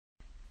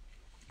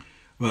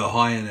Well,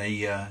 hi, and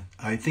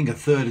I think a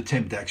third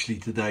attempt actually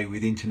today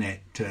with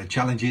internet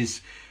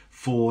challenges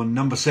for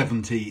number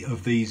 70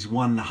 of these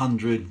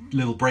 100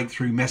 little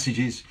breakthrough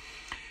messages.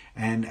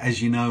 And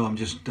as you know, I'm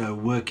just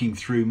working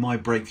through my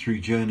breakthrough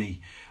journey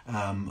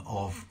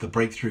of the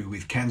breakthrough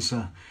with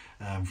cancer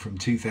from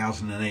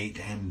 2008,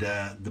 and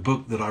the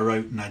book that I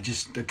wrote, and it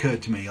just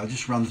occurred to me, I'll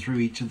just run through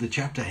each of the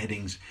chapter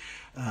headings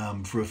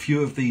for a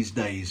few of these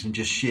days and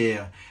just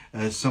share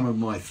some of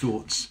my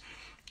thoughts.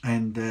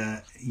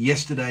 And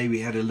yesterday we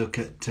had a look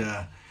at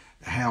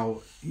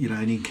how,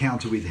 an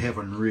encounter with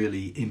heaven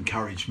really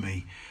encouraged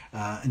me.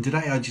 And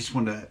today I just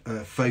want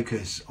to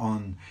focus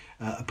on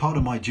a part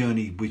of my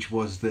journey, which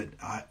was that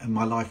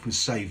my life was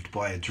saved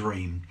by a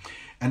dream.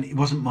 And it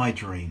wasn't my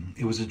dream.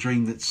 It was a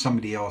dream that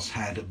somebody else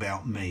had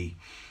about me.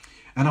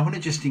 And I want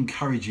to just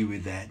encourage you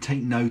with that.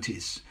 Take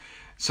notice.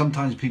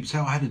 Sometimes people say,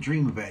 I had a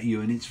dream about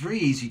you, and it's very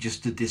easy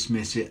just to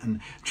dismiss it and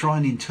try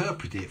and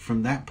interpret it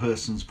from that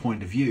person's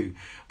point of view.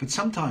 But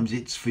sometimes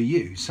it's for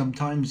you.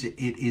 Sometimes it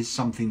is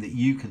something that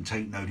you can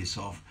take notice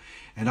of.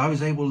 And I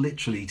was able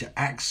literally to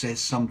access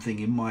something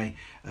in my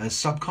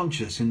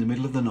subconscious in the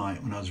middle of the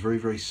night when I was very,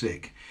 very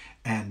sick.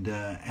 And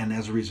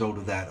as a result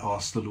of that,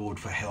 asked the Lord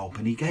for help,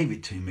 and he gave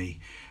it to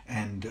me.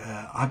 And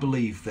I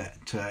believe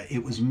that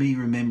it was me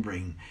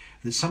remembering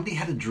that somebody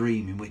had a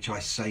dream in which I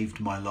saved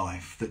my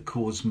life that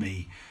caused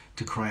me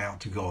to cry out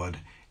to God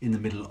in the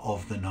middle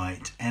of the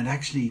night and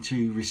actually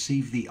to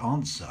receive the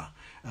answer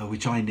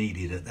which I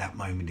needed at that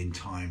moment in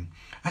time.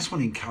 I just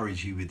want to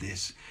encourage you with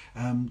this.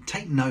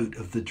 Take note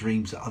of the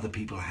dreams that other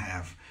people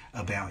have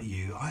about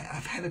you.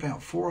 I've had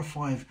about 4 or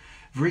 5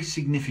 very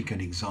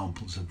significant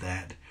examples of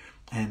that.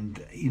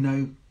 And,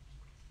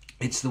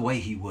 it's the way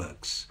he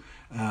works.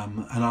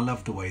 And I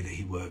love the way that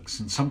he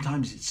works. And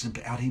sometimes it's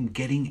about him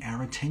getting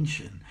our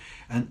attention.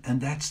 And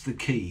that's the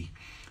key.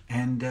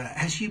 And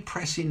as you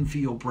press in for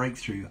your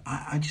breakthrough,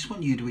 I just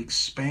want you to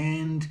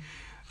expand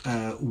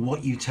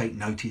what you take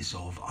notice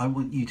of. I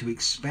want you to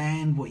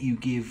expand what you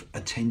give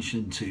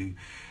attention to.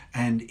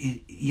 And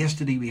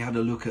yesterday we had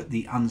a look at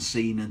the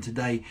unseen, and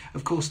today,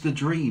 of course, the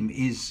dream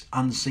is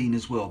unseen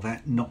as well.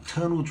 That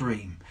nocturnal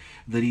dream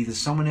that either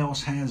someone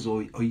else has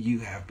or you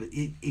have. But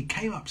it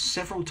came up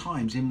several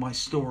times in my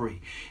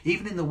story.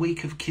 Even in the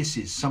week of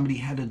kisses, somebody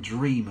had a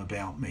dream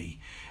about me.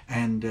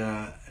 And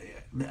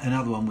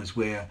another one was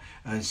where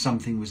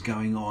something was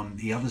going on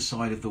the other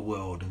side of the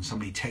world, and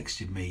somebody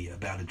texted me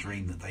about a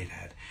dream that they'd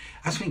had.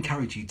 As we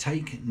encourage you,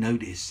 take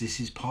notice. This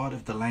is part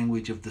of the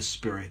language of the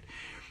Spirit.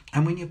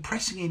 And when you're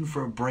pressing in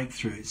for a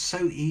breakthrough, it's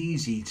so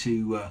easy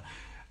to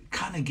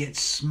kind of get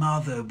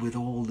smothered with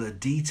all the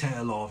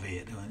detail of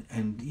it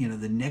and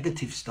the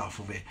negative stuff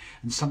of it.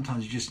 And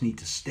sometimes you just need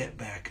to step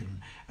back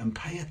and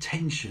pay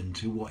attention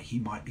to what he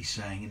might be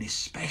saying. And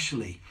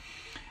especially,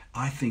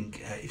 I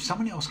think, if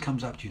someone else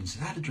comes up to you and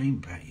says, I had a dream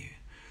about you.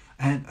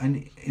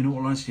 And in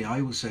all honesty,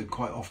 I also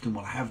quite often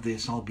will have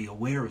this. I'll be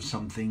aware of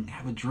something,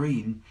 have a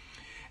dream,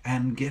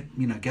 and get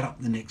up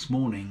the next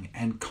morning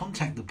and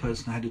contact the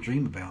person I had a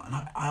dream about.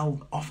 And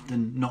I'll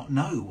often not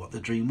know what the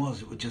dream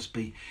was. It would just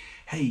be,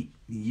 hey,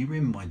 you were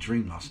in my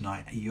dream last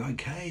night. Are you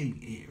okay?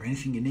 Is there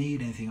anything you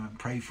need? Anything I can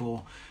pray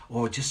for?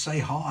 Or just say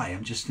hi.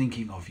 I'm just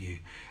thinking of you.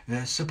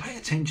 So pay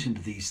attention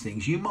to these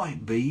things. You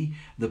might be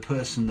the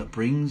person that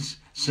brings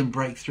some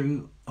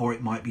breakthrough, or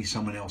it might be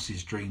someone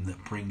else's dream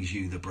that brings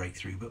you the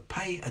breakthrough. But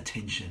pay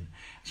attention.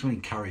 I just want to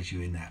encourage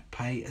you in that.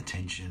 Pay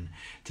attention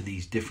to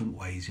these different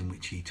ways in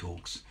which he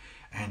talks.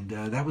 And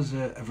that was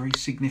a very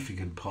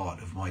significant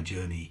part of my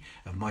journey,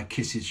 of my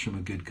kisses from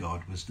a good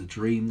God, was the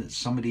dream that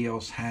somebody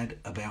else had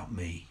about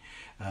me,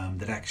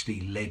 that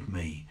actually led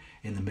me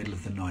in the middle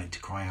of the night to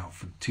cry out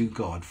to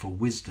God for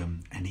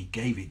wisdom. And he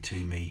gave it to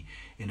me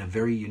in a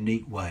very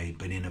unique way,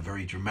 but in a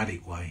very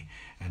dramatic way.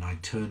 And I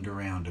turned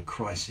around a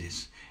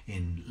crisis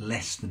in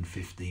less than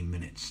 15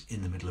 minutes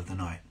in the middle of the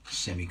night,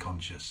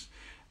 semi-conscious,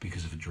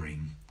 because of a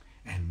dream.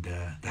 And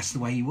that's the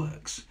way he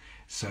works.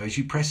 So as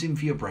you press in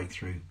for your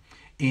breakthrough,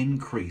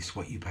 increase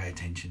what you pay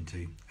attention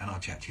to. And I'll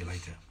chat to you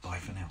later. Bye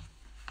for now.